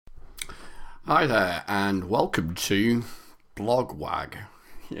Hi there, and welcome to Blogwag.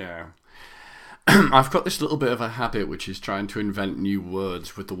 Yeah. I've got this little bit of a habit which is trying to invent new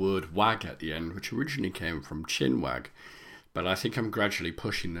words with the word wag at the end, which originally came from chinwag. But I think I'm gradually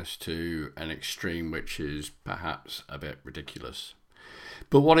pushing this to an extreme which is perhaps a bit ridiculous.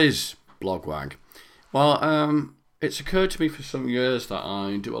 But what is Blogwag? Well, it's occurred to me for some years that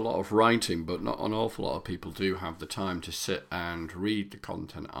I do a lot of writing, but not an awful lot of people do have the time to sit and read the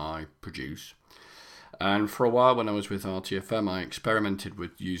content I produce. And for a while when I was with RTFM, I experimented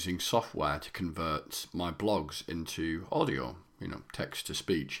with using software to convert my blogs into audio, text to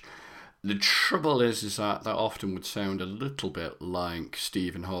speech. The trouble is that often would sound a little bit like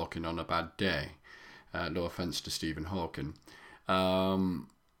Stephen Hawking on a bad day. No offence to Stephen Hawking.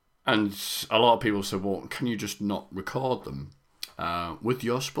 And a lot of people said, well, can you just not record them with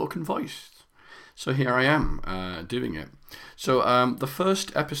your spoken voice? So here I am doing it. So the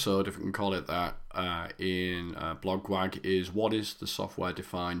first episode, if we can call it that, in Blogwag is what is the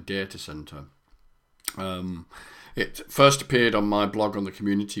software-defined data center? It first appeared on my blog on the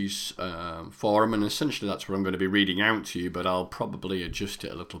communities forum, and essentially that's what I'm going to be reading out to you, but I'll probably adjust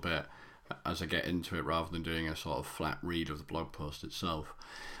it a little bit as I get into it rather than doing a sort of flat read of the blog post itself.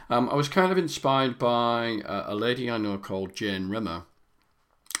 I was kind of inspired by a lady I know called Jane Rimmer,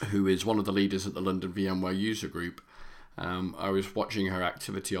 who is one of the leaders at the London VMware user group. I was watching her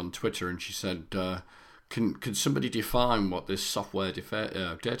activity on Twitter, and she said, can somebody define what this software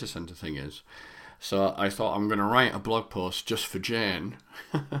data center thing is? So I thought I'm going to write a blog post just for Jane.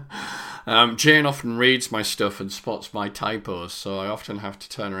 Jane often reads my stuff and spots my typos, so I often have to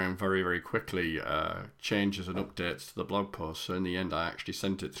turn around very, very quickly, changes and updates to the blog post. So in the end, I actually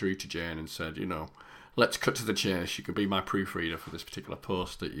sent it through to Jane and said, let's cut to the chase. You could be my proofreader for this particular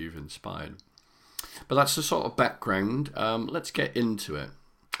post that you've inspired. But that's the sort of background. Let's get into it.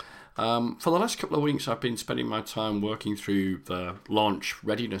 For the last couple of weeks, I've been spending my time working through the launch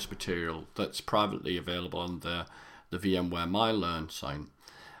readiness material that's privately available on the VMware MyLearn site.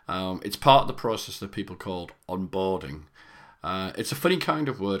 It's part of the process that people call onboarding. It's a funny kind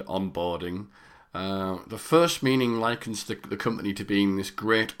of word, onboarding. The first meaning likens the company to being this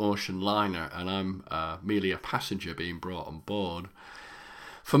great ocean liner, and I'm merely a passenger being brought on board.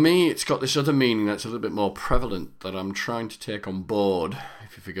 For me, it's got this other meaning that's a little bit more prevalent, that I'm trying to take on board,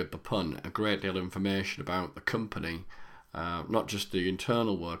 if you forget the pun, a great deal of information about the company, not just the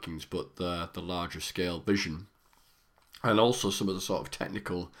internal workings, but the larger scale vision, and also some of the sort of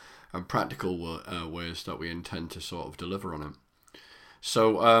technical and practical ways that we intend to sort of deliver on it.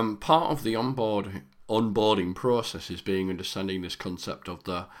 So part of the onboarding process is understanding this concept of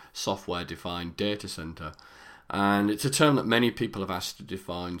the software-defined data center. And it's a term that many people have asked to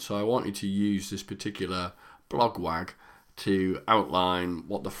define, so I wanted to use this particular blogwag to outline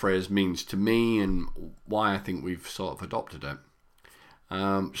what the phrase means to me and why I think we've sort of adopted it.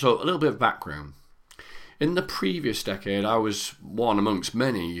 So a little bit of background. In the previous decade, I was one amongst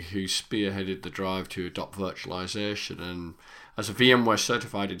many who spearheaded the drive to adopt virtualization, and as a VMware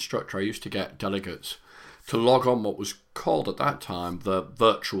certified instructor, I used to get delegates to log on what was called at that time the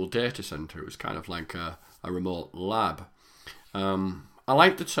virtual data center. It was kind of like a remote lab. I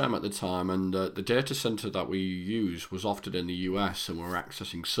liked the term at the time, and the data center that we used was often in the US, and we were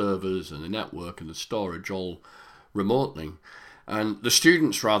accessing servers and the network and the storage all remotely. And the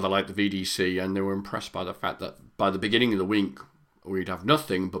students rather liked the VDC, and they were impressed by the fact that by the beginning of the week we'd have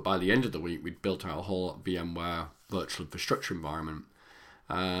nothing, but by the end of the week we'd built out a whole VMware virtual infrastructure environment.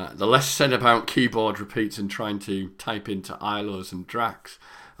 The less said about keyboard repeats and trying to type into ILOs and DRACs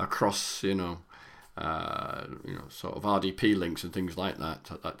across, sort of RDP links and things like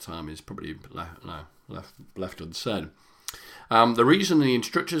that at that time is probably left unsaid. The reason the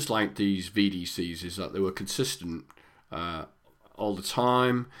instructors liked these VDCs is that they were consistent all the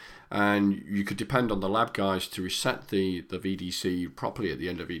time, and you could depend on the lab guys to reset the VDC properly at the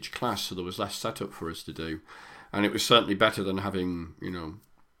end of each class, so there was less setup for us to do. And it was certainly better than having,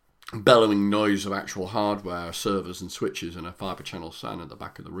 bellowing noise of actual hardware, servers and switches and a fibre channel SAN at the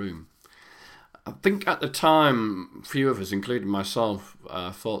back of the room. I think at the time, a few of us, including myself,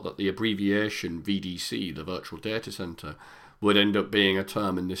 thought that the abbreviation VDC, the Virtual Data Center, would end up being a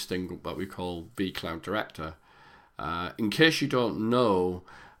term in this thing that we call vCloud Director. In case you don't know,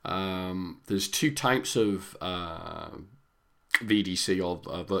 there's two types of VDC, or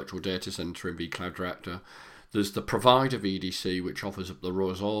Virtual Data Center, in vCloud Director. There's the provider VDC, which offers up the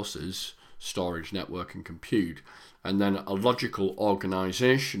resources, storage, network, and compute, and then a logical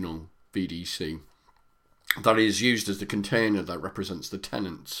organizational VDC that is used as the container that represents the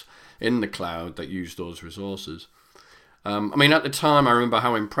tenants in the cloud that use those resources. I mean, at the time, I remember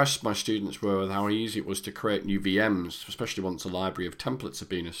how impressed my students were with how easy it was to create new VMs, especially once a library of templates had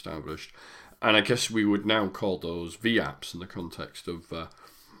been established. And I guess we would now call those VApps in the context of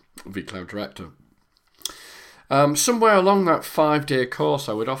vCloud Director. Somewhere along that 5-day course,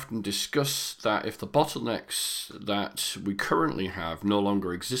 I would often discuss that if the bottlenecks that we currently have no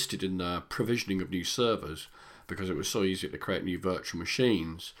longer existed in the provisioning of new servers, because it was so easy to create new virtual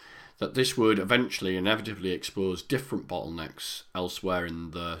machines, that this would eventually inevitably expose different bottlenecks elsewhere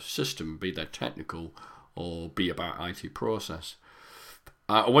in the system, be they technical or be about IT process.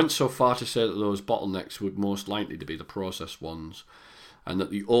 I went so far to say that those bottlenecks would most likely to be the process ones, and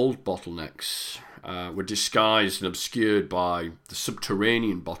that the old bottlenecks were disguised and obscured by the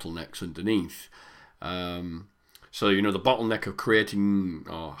subterranean bottlenecks underneath. So, the bottleneck of creating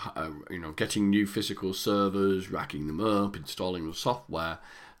or, getting new physical servers, racking them up, installing the software,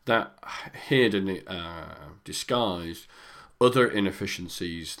 that hid and disguised other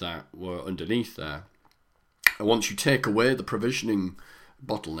inefficiencies that were underneath there. And once you take away the provisioning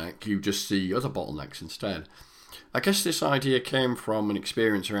bottleneck, you just see other bottlenecks instead. I guess this idea came from an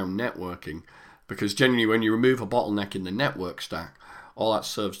experience around networking, because generally when you remove a bottleneck in the network stack, all that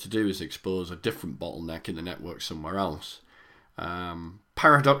serves to do is expose a different bottleneck in the network somewhere else.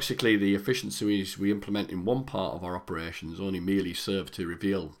 Paradoxically, the efficiencies we implement in one part of our operations only merely serve to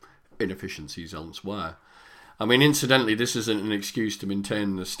reveal inefficiencies elsewhere. I mean, incidentally, this isn't an excuse to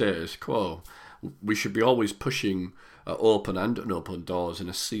maintain the status quo. We should be always pushing open and unopened doors in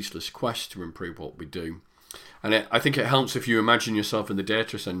a ceaseless quest to improve what we do. And I think it helps if you imagine yourself in the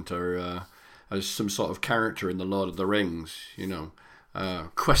data center as some sort of character in the Lord of the Rings,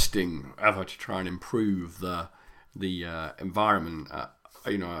 questing ever to try and improve the environment.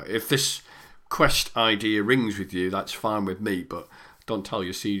 If this quest idea rings with you, that's fine with me, but don't tell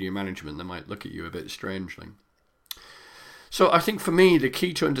your senior management. They might look at you a bit strangely. So I think for me, the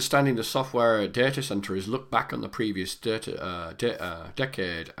key to understanding the software data center is look back on the previous decade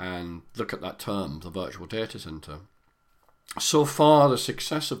and look at that term, the virtual data center. So far, the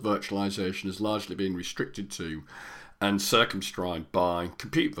success of virtualization has largely been restricted to and circumscribed by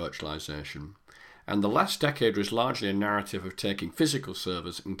compute virtualization. And the last decade was largely a narrative of taking physical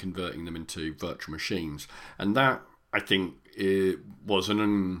servers and converting them into virtual machines. And that, I think, was an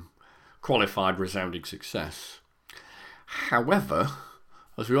unqualified, resounding success. However,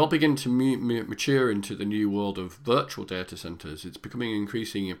 as we all begin to mature into the new world of virtual data centers, it's becoming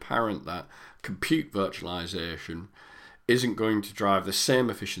increasingly apparent that compute virtualization isn't going to drive the same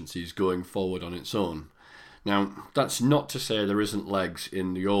efficiencies going forward on its own. Now, that's not to say there isn't legs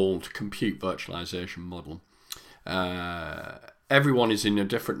in the old compute virtualization model. Everyone is in a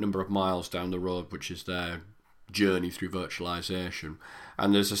different number of miles down the road, which is their journey through virtualization.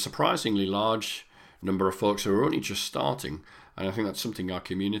 And there's a surprisingly large number of folks who are only just starting, and I think that's something our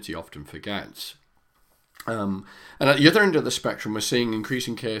community often forgets. And at the other end of the spectrum, we're seeing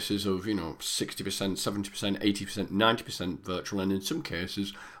increasing cases of 60%, 70%, 80%, 90% virtual, and in some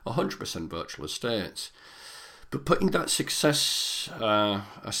cases 100% virtual estates. But putting that success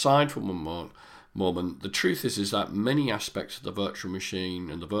aside for one moment, the truth is that many aspects of the virtual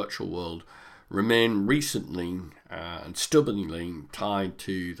machine and the virtual world remain recently and stubbornly tied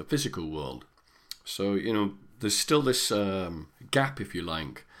to the physical world. So, there's still this gap, if you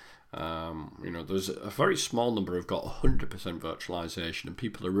like. There's a very small number who've got 100% virtualization, and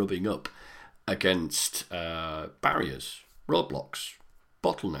people are rubbing up against barriers, roadblocks,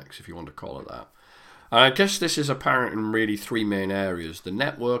 bottlenecks, if you want to call it that. And I guess this is apparent in really three main areas: the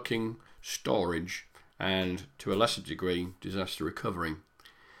networking, storage, and to a lesser degree, disaster recovery.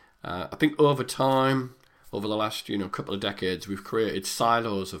 I think over time, over the last couple of decades, we've created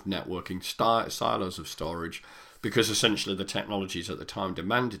silos of networking, silos of storage, because essentially the technologies at the time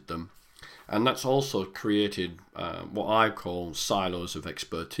demanded them. And that's also created what I call silos of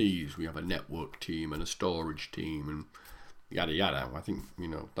expertise. We have a network team and a storage team and yada yada. I think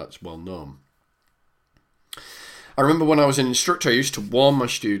that's well known. I remember when I was an instructor, I used to warn my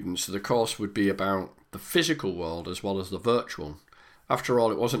students that the course would be about the physical world as well as the virtual. After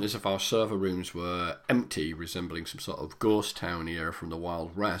all, it wasn't as if our server rooms were empty, resembling some sort of ghost town here from the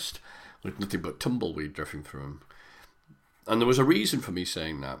Wild West, with nothing but tumbleweed drifting through them. And there was a reason for me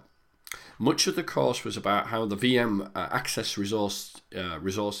saying that. Much of the course was about how the VM access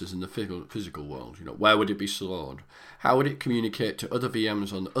resources in the physical world. Where would it be stored? How would it communicate to other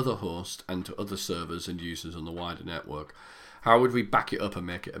VMs on other hosts and to other servers and users on the wider network? How would we back it up and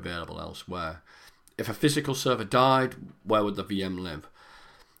make it available elsewhere? If a physical server died, where would the VM live?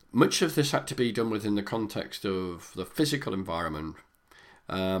 Much of this had to be done within the context of the physical environment,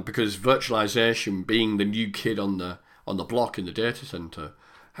 because virtualization, being the new kid on the on the block in the data center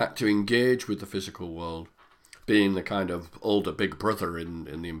had to engage with the physical world, being the kind of older big brother in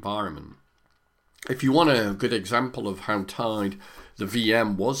the environment. If you want a good example of how tied the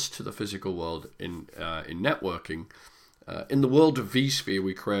VM was to the physical world in networking, in the world of vSphere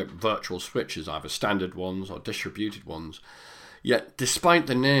we create virtual switches, either standard ones or distributed ones. Yet, despite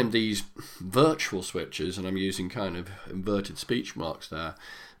the name, these virtual switches, and I'm using kind of inverted speech marks there,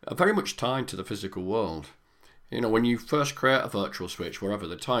 are very much tied to the physical world. When you first create a virtual switch, wherever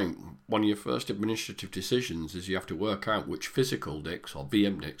the time, one of your first administrative decisions is you have to work out which physical NICs or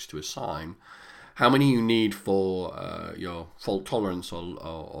VM NICs to assign, how many you need for your fault tolerance or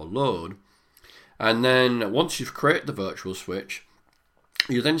load, and then once you've created the virtual switch,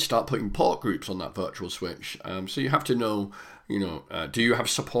 you then start putting port groups on that virtual switch. So you have to know, do you have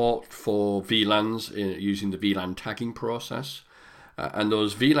support for VLANs using the VLAN tagging process? And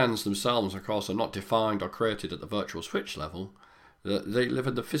those VLANs themselves, of course, are not defined or created at the virtual switch level. They live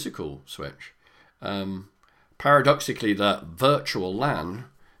in the physical switch. Paradoxically, that virtual LAN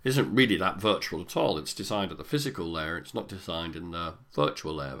isn't really that virtual at all. It's designed at the physical layer. It's not designed in the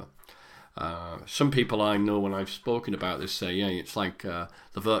virtual layer. Some people I know, when I've spoken about this, say, yeah, it's like the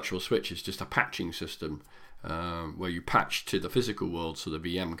virtual switch is just a patching system where you patch to the physical world so the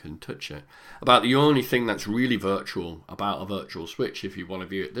VM can touch it. About the only thing that's really virtual about a virtual switch, if you want to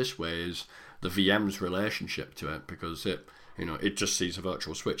view it this way, is the VM's relationship to it, because it just sees a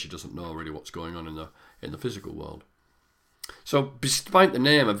virtual switch. It doesn't know really what's going on in the physical world. So, despite the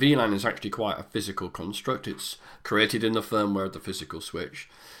name, a VLAN is actually quite a physical construct. It's created in the firmware of the physical switch.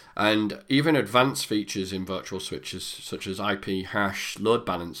 And even advanced features in virtual switches, such as IP hash load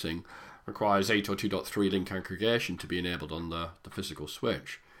balancing, requires 802.3 link aggregation to be enabled on the physical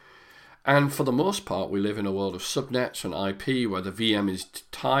switch. And for the most part, we live in a world of subnets and IP where the VM is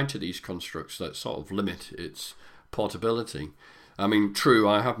tied to these constructs that sort of limit its portability. I mean, true,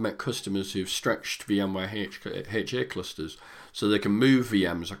 I have met customers who've stretched VMware HA clusters so they can move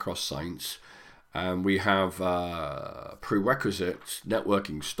VMs across sites. And we have prerequisite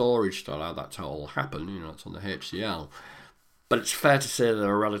networking storage to allow that to all happen. It's on the HCL. But it's fair to say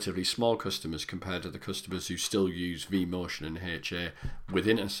they're relatively small customers compared to the customers who still use vMotion and HA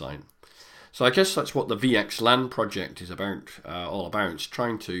within a site. So I guess that's what the VXLAN project is all about. It's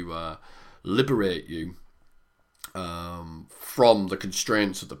trying to liberate you from the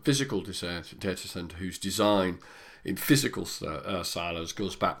constraints of the physical data center, whose design in physical silos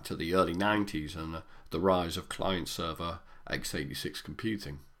goes back to the early 90s and the rise of client-server x86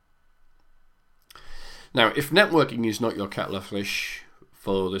 computing. Now, if networking is not your kettle of fish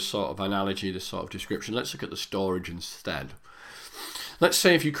for this sort of analogy, this sort of description, let's look at the storage instead. Let's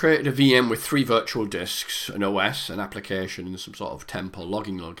say if you created a VM with 3 virtual disks, an OS, an application, and some sort of temp or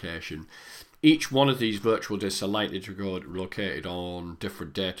logging location. Each one of these virtual disks are likely to go located on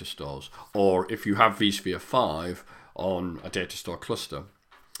different data stores, or if you have vSphere 5, on a data store cluster.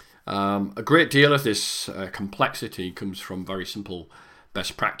 A great deal of this complexity comes from very simple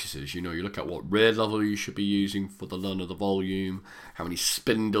best practices. You look at what RAID level you should be using for the LUN of the volume, how many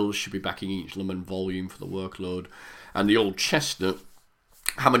spindles should be backing each LUN volume for the workload, and the old chestnut,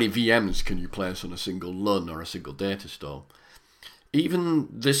 how many VMs can you place on a single LUN or a single data store. Even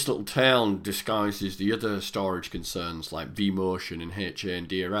this little tale disguises the other storage concerns like vMotion and HA and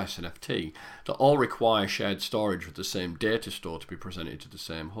DRS and FT that all require shared storage with the same data store to be presented to the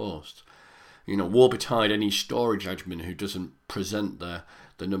same host. Woe betide any storage admin who doesn't present the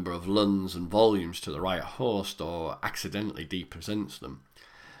number of LUNs and volumes to the right host or accidentally depresents them.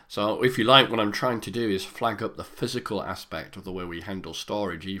 So if you like, what I'm trying to do is flag up the physical aspect of the way we handle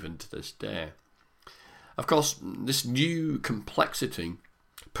storage even to this day. Of course, this new complexity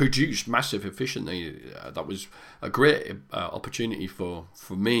produced massive efficiency. That was a great opportunity for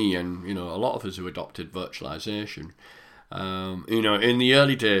me and a lot of us who adopted virtualization. In the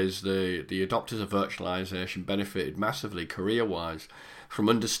early days, the adopters of virtualization benefited massively career-wise from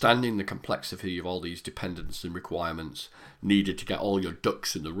understanding the complexity of all these dependencies and requirements needed to get all your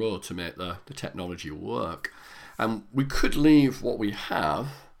ducks in the row to make the technology work. And we could leave what we have,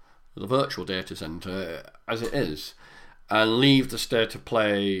 the virtual data center, as it is, and leave the state of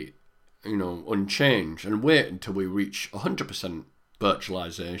play, unchanged, and wait until we reach 100%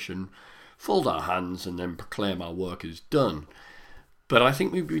 virtualization, fold our hands, and then proclaim our work is done. But I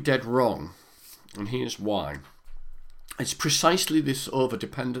think we'd be dead wrong, and here's why. It's precisely this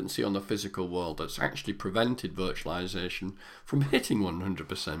over-dependency on the physical world that's actually prevented virtualization from hitting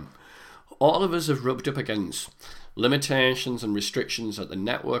 100%. All of us have rubbed up against limitations and restrictions at the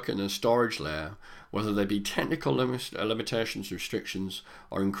network and the storage layer whether they be technical limitations, restrictions,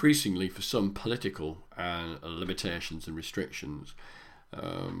 or increasingly for some political limitations and restrictions.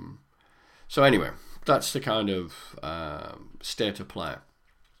 So anyway, that's the kind of state of play.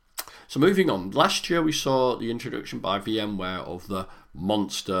 So moving on, last year we saw the introduction by VMware of the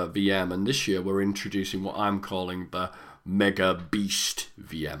Monster VM, and this year we're introducing what I'm calling the Mega Beast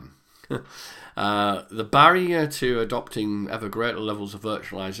VM. The barrier to adopting ever greater levels of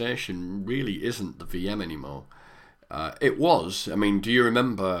virtualization really isn't the VM anymore. It was. I mean, do you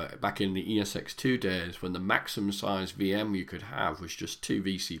remember back in the ESX2 days when the maximum size VM you could have was just 2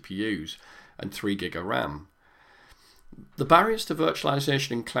 vCPUs and 3 gig of RAM? The barriers to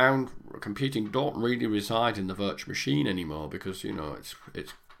virtualization and cloud computing don't really reside in the virtual machine anymore because,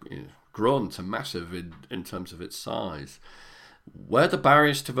 it's grown to massive in terms of its size. Where the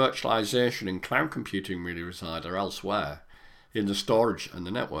barriers to virtualization and cloud computing really reside are elsewhere, in the storage and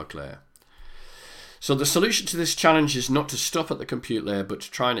the network layer. So the solution to this challenge is not to stop at the compute layer, but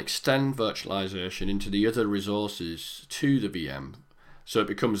to try and extend virtualization into the other resources to the VM, so it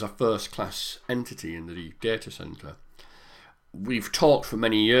becomes a first-class entity in the data center. We've talked for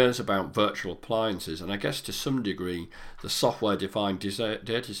many years about virtual appliances, and I guess to some degree the software-defined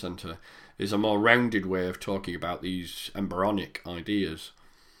data center is a more rounded way of talking about these embryonic ideas.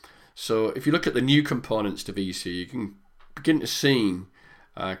 So if you look at the new components to VC, you can begin to see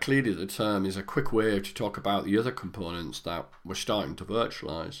clearly the term is a quick way to talk about the other components that we're starting to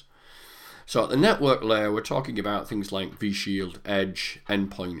virtualize. So at the network layer, we're talking about things like vShield, Edge,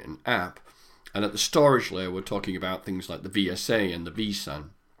 Endpoint, and App. And at the storage layer, we're talking about things like the VSA and the vSAN.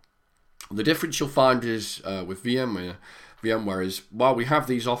 The difference you'll find is with VMware is while we have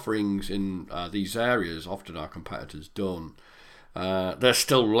these offerings in these areas, often our competitors don't. They're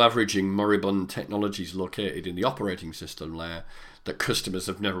still leveraging moribund technologies located in the operating system layer that customers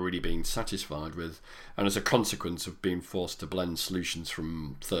have never really been satisfied with, and as a consequence of being forced to blend solutions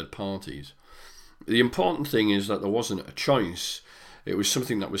from third parties. The important thing is that there wasn't a choice. It was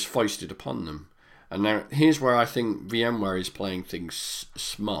something that was foisted upon them. And now here's where I think VMware is playing things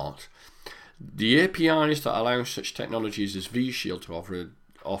smart. The APIs that allow such technologies as vShield to operate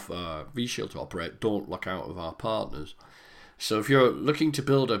don't look out of our partners. So if you're looking to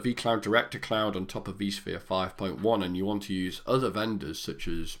build a vCloud Direct-to-Cloud on top of vSphere 5.1 and you want to use other vendors such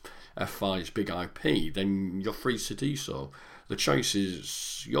as F5's Big IP, then you're free to do so. The choice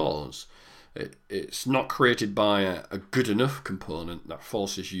is yours. It's not created by a good enough component that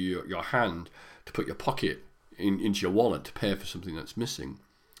forces your hand to put your pocket into your wallet to pay for something that's missing.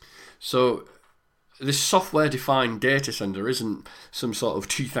 So this software-defined data center isn't some sort of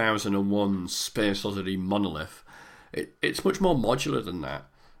 2001 Space Oddity monolith. It's much more modular than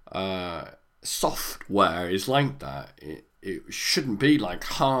that. Software is like that. It shouldn't be like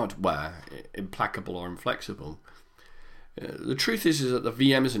hardware, implacable or inflexible. The truth is that the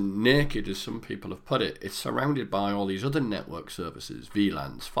VM isn't naked, as some people have put it. It's surrounded by all these other network services,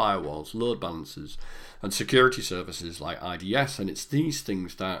 VLANs, firewalls, load balancers, and security services like IDS. And it's these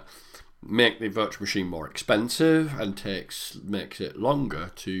things that make the virtual machine more expensive and makes it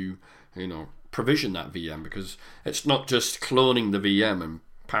longer to, provision that VM, because it's not just cloning the VM and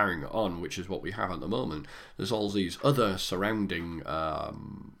powering it on, which is what we have at the moment. There's all these other surrounding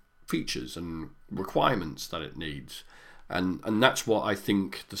features and requirements that it needs. And that's what I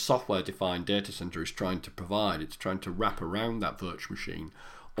think the software-defined data center is trying to provide. It's trying to wrap around that virtual machine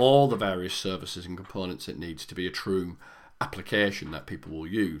all the various services and components it needs to be a true application that people will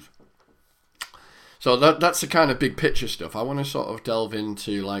use. So that's the kind of big picture stuff. I want to sort of delve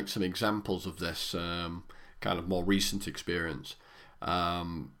into like some examples of this kind of more recent experience.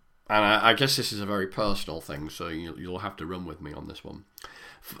 And I guess this is a very personal thing, so you'll have to run with me on this one.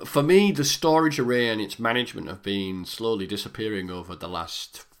 For me, the storage array and its management have been slowly disappearing over the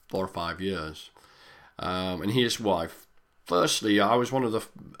last 4 or 5 years. And here's why. Firstly, I was one of the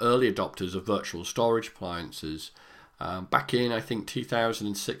early adopters of virtual storage appliances. Back in, I think,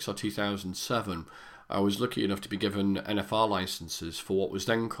 2006 or 2007, I was lucky enough to be given NFR licenses for what was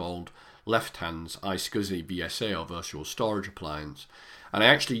then called Left-Hand's iSCSI VSA, or Virtual Storage Appliance. And I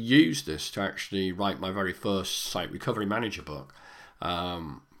actually used this to actually write my very first Site Recovery Manager book.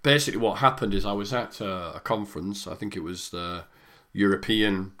 Basically what happened is I was at a conference, I think it was the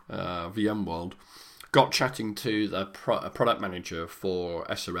European VM World, got chatting to the product manager for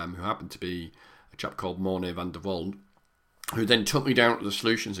SRM, who happened to be a chap called Morne van der Vold, who then took me down to the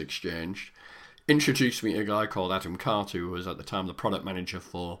Solutions Exchange, introduced me to a guy called Adam Carter, who was at the time the product manager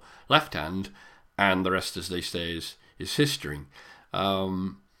for Left Hand, and the rest, as they say, is history.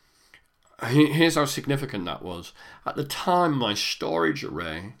 Here's how significant that was. At the time, my storage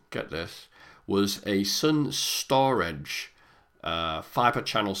array, get this, was a Sun Storage fiber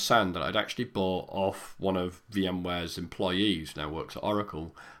channel SAN that I'd actually bought off one of VMware's employees, now works at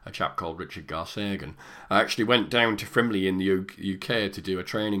Oracle, a chap called Richard Garsagan. I actually went down to Frimley in the UK to do a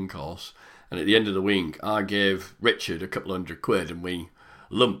training course, and at the end of the week I gave Richard a couple £100 and we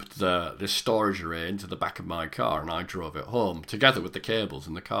lumped this storage array into the back of my car and I drove it home, together with the cables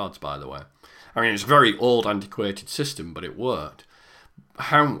and the cards, by the way. I mean, it's a very old, antiquated system, but it worked.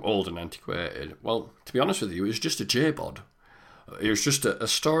 How old and antiquated? Well, to be honest with you, it was just a JBOD. It was just a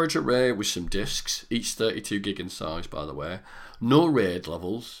storage array with some disks, each 32 gig in size, by the way. No RAID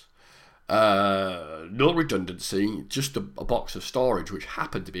levels, no redundancy, just a box of storage which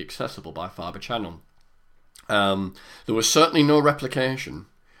happened to be accessible by fiber channel. There was certainly no replication.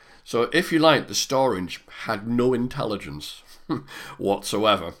 So if you like, the storage had no intelligence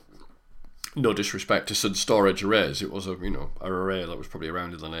whatsoever. No disrespect to Sun Storage arrays. It was an array that was probably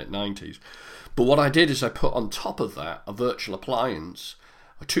around in the late 90s. But what I did is I put on top of that a virtual appliance,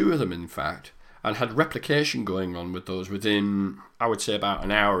 2 of them in fact, and had replication going on with those within, I would say, about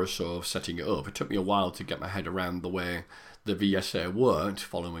an hour or so of setting it up. It took me a while to get my head around the way the VSA worked,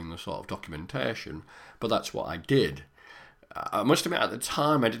 following the sort of documentation, but that's what I did. I must admit, at the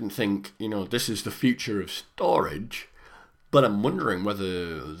time I didn't think, this is the future of storage, but I'm wondering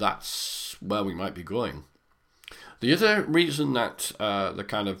whether that's where we might be going. The other reason that the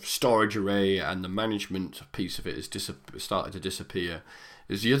kind of storage array and the management piece of it has started to disappear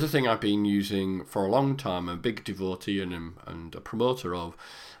is the other thing I've been using for a long time, a big devotee and a promoter of,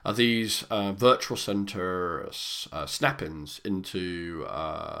 are these virtual center snap-ins into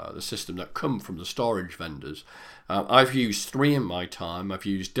the system that come from the storage vendors. I've used 3 in my time. I've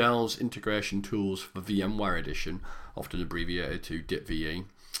used Dell's integration tools for VMware Edition, often abbreviated to DITVE.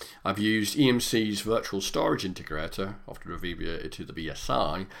 I've used EMC's virtual storage integrator, often abbreviated to the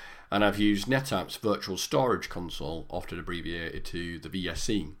VSI, and I've used NetApp's virtual storage console, often abbreviated to the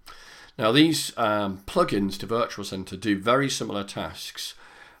VSE. Now these plugins to Virtual Center do very similar tasks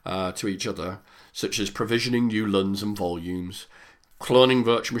to each other, such as provisioning new LUNs and volumes, cloning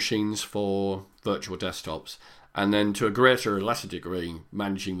virtual machines for virtual desktops, and then to a greater or lesser degree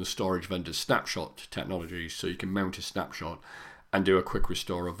managing the storage vendor's snapshot technology, so you can mount a snapshot and do a quick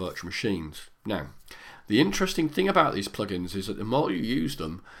restore of virtual machines. Now, the interesting thing about these plugins is that the more you use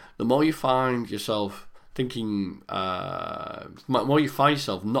them, the more you find yourself thinking, more you find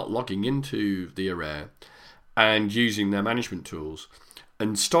yourself not logging into the array and using their management tools.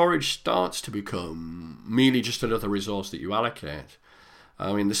 And storage starts to become merely just another resource that you allocate.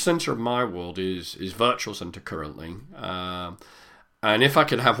 I mean, the center of my world is Virtual Center currently. And if I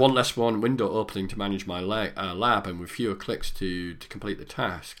could have one window opening to manage my lab and with fewer clicks to complete the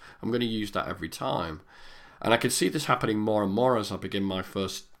task, I'm going to use that every time. And I can see this happening more and more as I begin my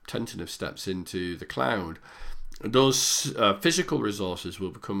first tentative steps into the cloud. Those physical resources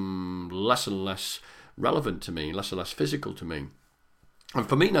will become less and less relevant to me, less and less physical to me. And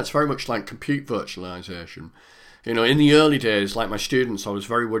for me, that's very much like compute virtualization. In the early days, like my students, I was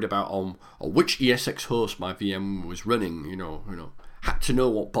very worried about on which ESX host my VM was running, had to know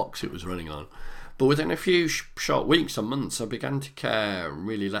what box it was running on. But within a few short weeks or months, I began to care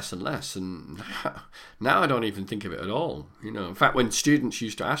really less and less. And now I don't even think of it at all. In fact, when students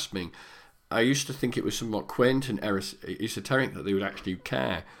used to ask me, I used to think it was somewhat quaint and esoteric that they would actually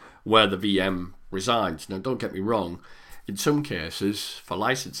care where the VM resides. Now, don't get me wrong. In some cases, for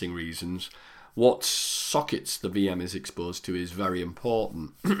licensing reasons, what sockets the VM is exposed to is very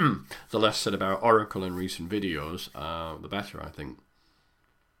important. The less said about Oracle in recent videos, the better, I think.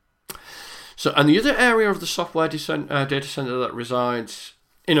 So, and the other area of the software data center that resides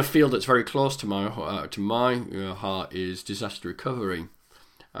in a field that's very close to my heart is disaster recovery.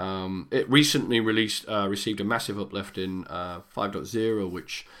 It recently received a massive uplift in 5.0,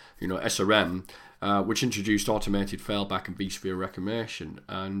 which SRM. Which introduced automated failback and vSphere replication.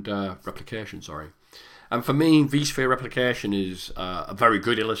 And for me, vSphere replication is a very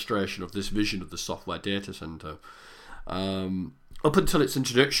good illustration of this vision of the software data center. Up until its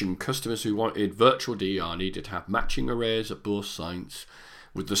introduction, customers who wanted virtual DR needed to have matching arrays at both sites,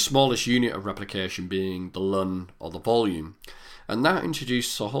 with the smallest unit of replication being the LUN or the volume. And that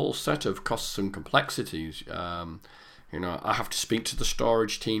introduced a whole set of costs and complexities. I have to speak to the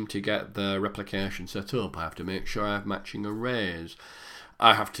storage team to get the replication set up. I have to make sure I have matching arrays.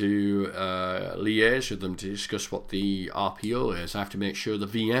 I have to liaise with them to discuss what the RPO is. I have to make sure the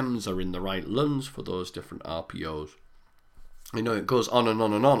VMs are in the right LUNs for those different RPOs. It goes on and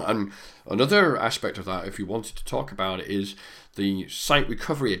on and on. And another aspect of that, if you wanted to talk about it, is the site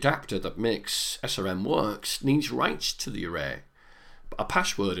recovery adapter that makes SRM works needs rights to the array, a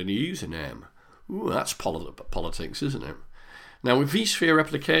password and a username. Ooh, that's politics, isn't it? Now, with vSphere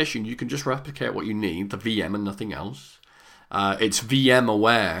replication, you can just replicate what you need, the VM and nothing else. It's VM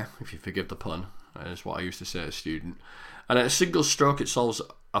aware, if you forgive the pun. That's what I used to say as a student. And at a single stroke, it solves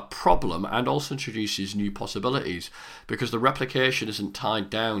a problem and also introduces new possibilities because the replication isn't tied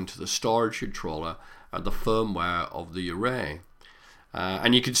down to the storage controller and the firmware of the array.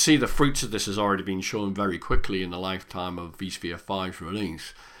 And you can see the fruits of this has already been shown very quickly in the lifetime of vSphere 5's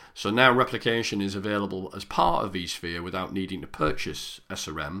release. So now replication is available as part of vSphere without needing to purchase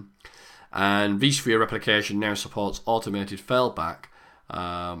SRM. And vSphere replication now supports automated failback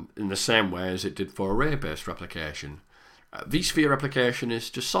in the same way as it did for array-based replication. vSphere replication is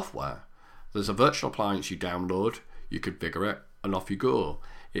just software. There's a virtual appliance you download, you configure it, and off you go.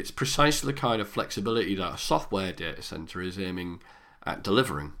 It's precisely the kind of flexibility that a software data center is aiming at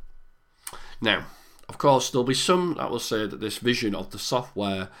delivering. Now, of course, there'll be some that will say that this vision of the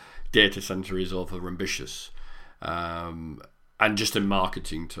software data center is overambitious and just a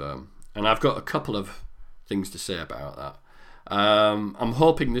marketing term. And I've got a couple of things to say about that. I'm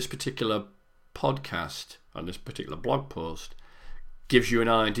hoping this particular podcast and this particular blog post gives you an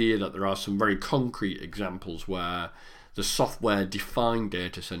idea that there are some very concrete examples where the software-defined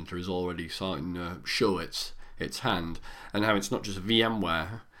data center is already starting to show its hand, and how it's not just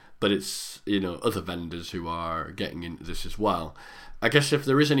VMware, but it's other vendors who are getting into this as well. I guess if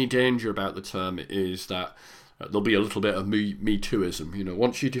there is any danger about the term, it is that there'll be a little bit of me tooism.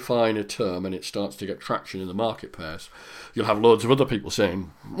 Once you define a term and it starts to get traction in the marketplace, you'll have loads of other people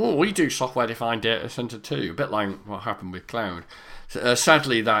saying, "Oh, we do software-defined data center too," a bit like what happened with cloud.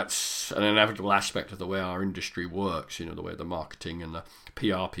 Sadly, that's an inevitable aspect of the way our industry works. The way the marketing and the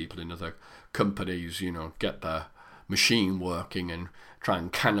PR people in other companies, get their machine working and try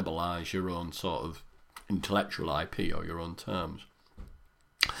and cannibalize your own sort of intellectual IP or your own terms.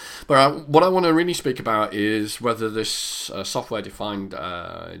 But what I want to really speak about is whether this software-defined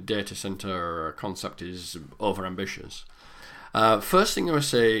data center concept is overambitious. First thing I would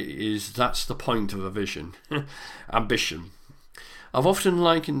say is that's the point of a vision. Ambition. I've often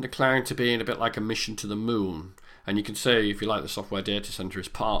likened the cloud to being a bit like a mission to the moon, and you can say, if you like, the software data center is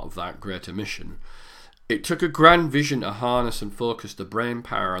part of that greater mission. It took a grand vision to harness and focus the brain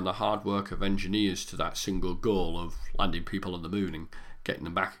power and the hard work of engineers to that single goal of landing people on the moon and getting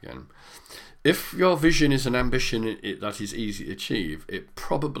them back again. If your vision is an ambition that is easy to achieve, it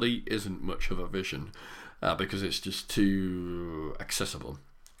probably isn't much of a vision because it's just too accessible.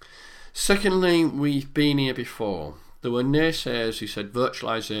 Secondly, we've been here before. There were naysayers who said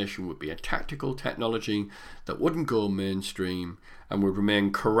virtualization would be a tactical technology that wouldn't go mainstream and would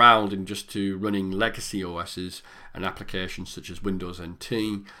remain corralled in just to running legacy OSs and applications such as Windows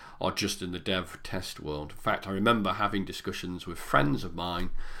NT or just in the dev test world. In fact, I remember having discussions with friends of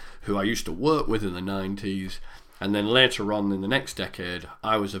mine who I used to work with in the 90s, and then later on in the next decade,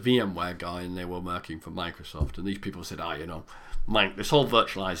 I was a VMware guy and they were working for Microsoft, and these people said, Mike, this whole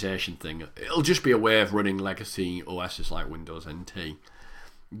virtualization thing, it'll just be a way of running legacy OSs like Windows NT.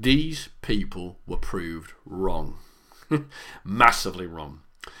 These people were proved wrong. Massively wrong.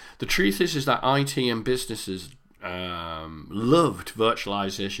 The truth is that IT and businesses loved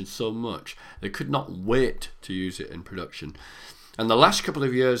virtualization so much they could not wait to use it in production. And the last couple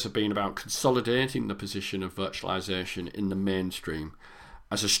of years have been about consolidating the position of virtualization in the mainstream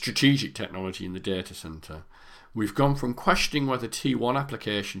as a strategic technology in the data center. We've gone from questioning whether T1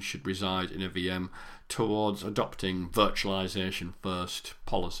 applications should reside in a VM towards adopting virtualization first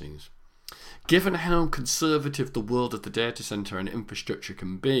policies. Given how conservative the world of the data center and infrastructure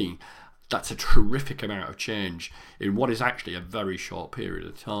can be, that's a terrific amount of change in what is actually a very short period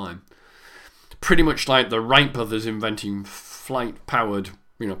of time. Pretty much like the Wright brothers inventing powered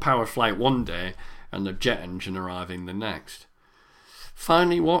flight one day and the jet engine arriving the next.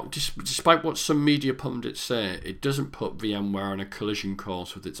 Finally, despite what some media pundits say, it doesn't put VMware on a collision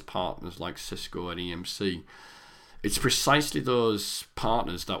course with its partners like Cisco and EMC. It's precisely those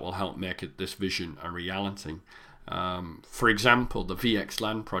partners that will help make this vision a reality. For example, the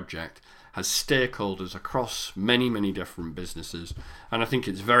VXLAN project has stakeholders across many, many different businesses, and I think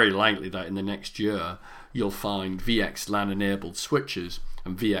it's very likely that in the next year you'll find VXLAN-enabled switches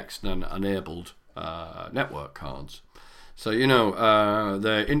and VXLAN-enabled network cards. So,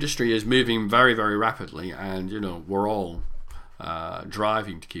 the industry is moving very, very rapidly, and, we're all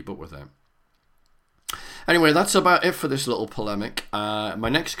driving to keep up with it. Anyway, that's about it for this little polemic. My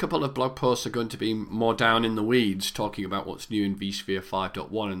next couple of blog posts are going to be more down in the weeds, talking about what's new in vSphere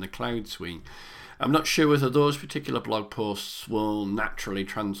 5.1 and the Cloud Suite. I'm not sure whether those particular blog posts will naturally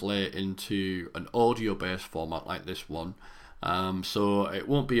translate into an audio-based format like this one, So it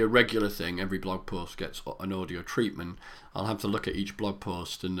won't be a regular thing. Every blog post gets an audio treatment. I'll have to look at each blog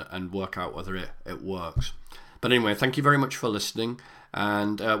post and work out whether it works. But anyway, thank you very much for listening.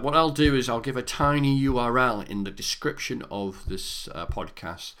 And what I'll do is I'll give a tiny URL in the description of this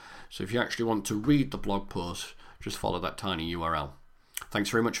podcast. So if you actually want to read the blog post, just follow that tiny URL. Thanks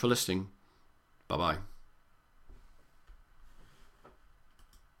very much for listening. Bye-bye.